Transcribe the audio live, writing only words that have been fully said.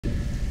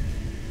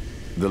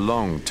The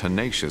long,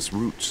 tenacious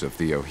roots of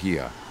the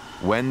ohia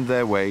wend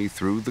their way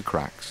through the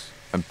cracks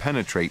and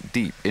penetrate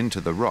deep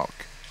into the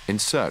rock in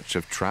search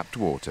of trapped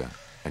water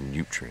and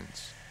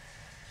nutrients.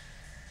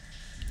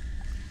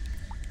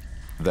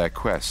 Their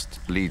quest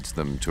leads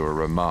them to a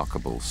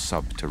remarkable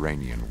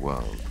subterranean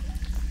world.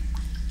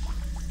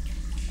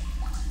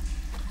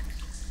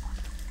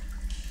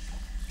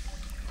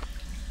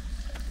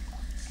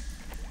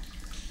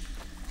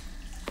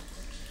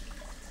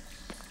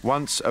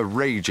 Once a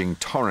raging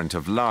torrent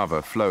of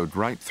lava flowed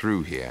right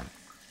through here.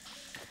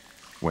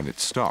 When it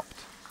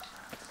stopped,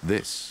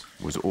 this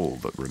was all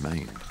that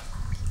remained.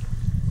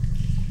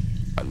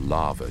 A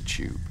lava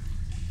tube.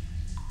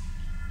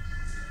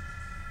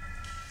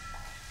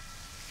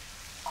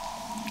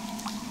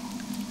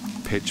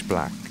 Pitch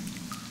black,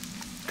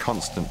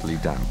 constantly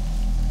damp,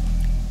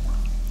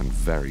 and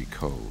very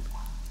cold.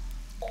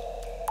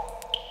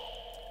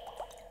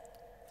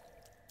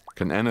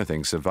 Can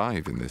anything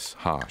survive in this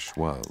harsh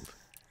world?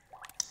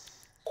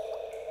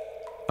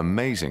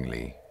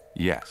 Amazingly,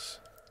 yes.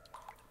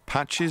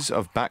 Patches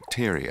of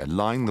bacteria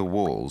line the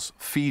walls,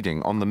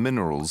 feeding on the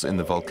minerals in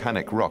the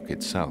volcanic rock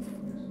itself.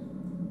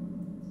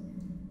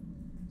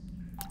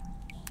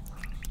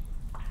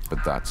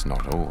 But that's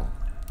not all.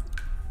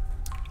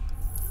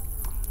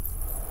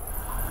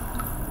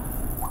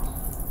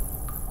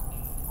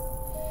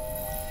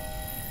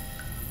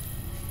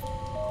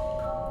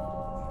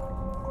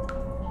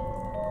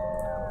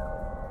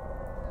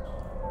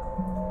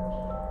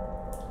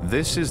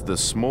 This is the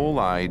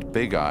small-eyed,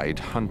 big-eyed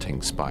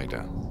hunting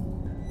spider.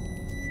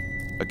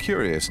 A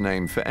curious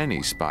name for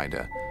any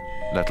spider,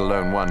 let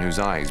alone one whose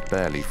eyes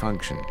barely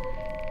function.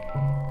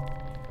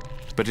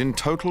 But in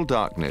total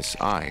darkness,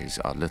 eyes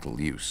are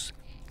little use.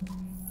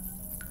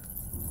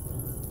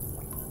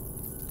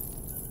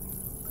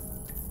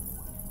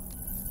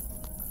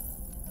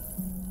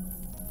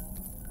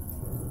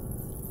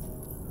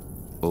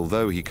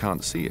 Although he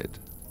can't see it,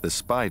 the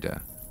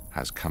spider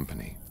has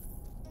company.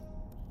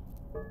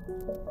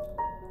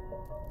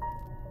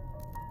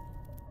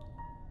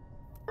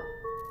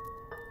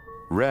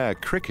 Rare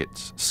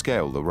crickets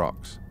scale the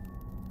rocks.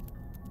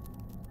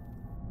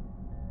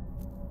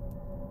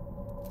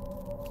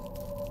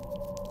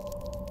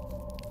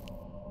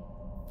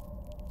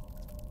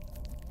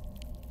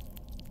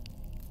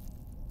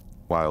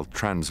 While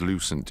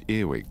translucent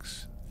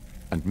earwigs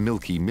and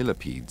milky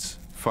millipedes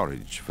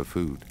forage for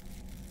food.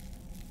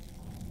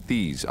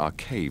 These are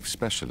cave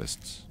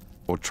specialists,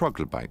 or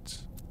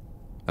troglobites,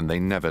 and they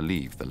never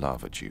leave the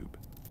lava tube.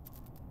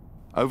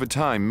 Over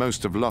time,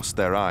 most have lost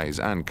their eyes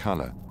and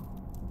color,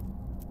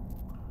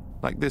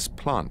 like this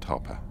plant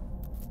hopper.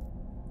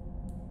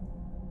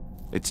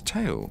 Its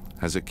tail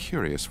has a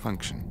curious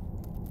function.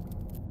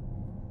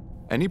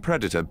 Any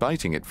predator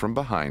biting it from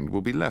behind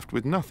will be left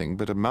with nothing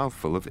but a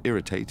mouthful of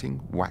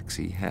irritating,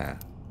 waxy hair.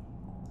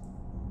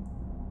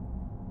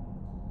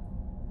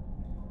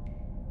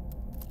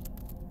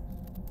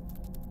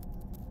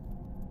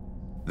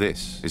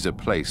 This is a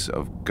place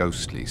of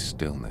ghostly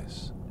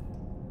stillness,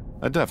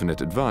 a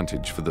definite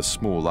advantage for the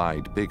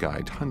small-eyed,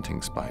 big-eyed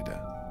hunting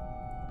spider.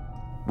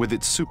 With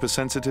its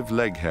super-sensitive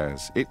leg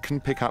hairs, it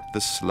can pick up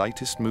the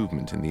slightest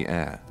movement in the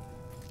air.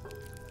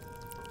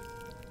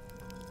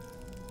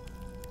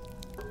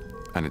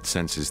 And it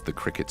senses the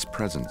cricket's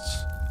presence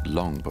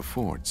long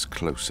before it's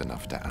close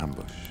enough to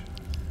ambush.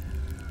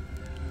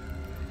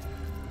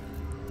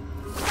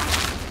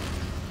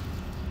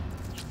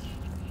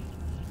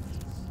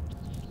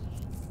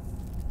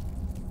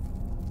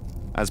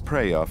 As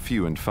prey are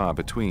few and far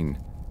between,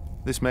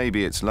 this may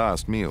be its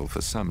last meal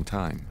for some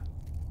time.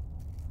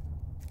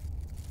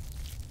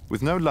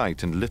 With no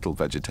light and little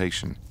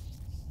vegetation,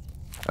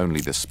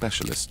 only the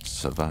specialists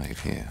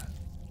survive here.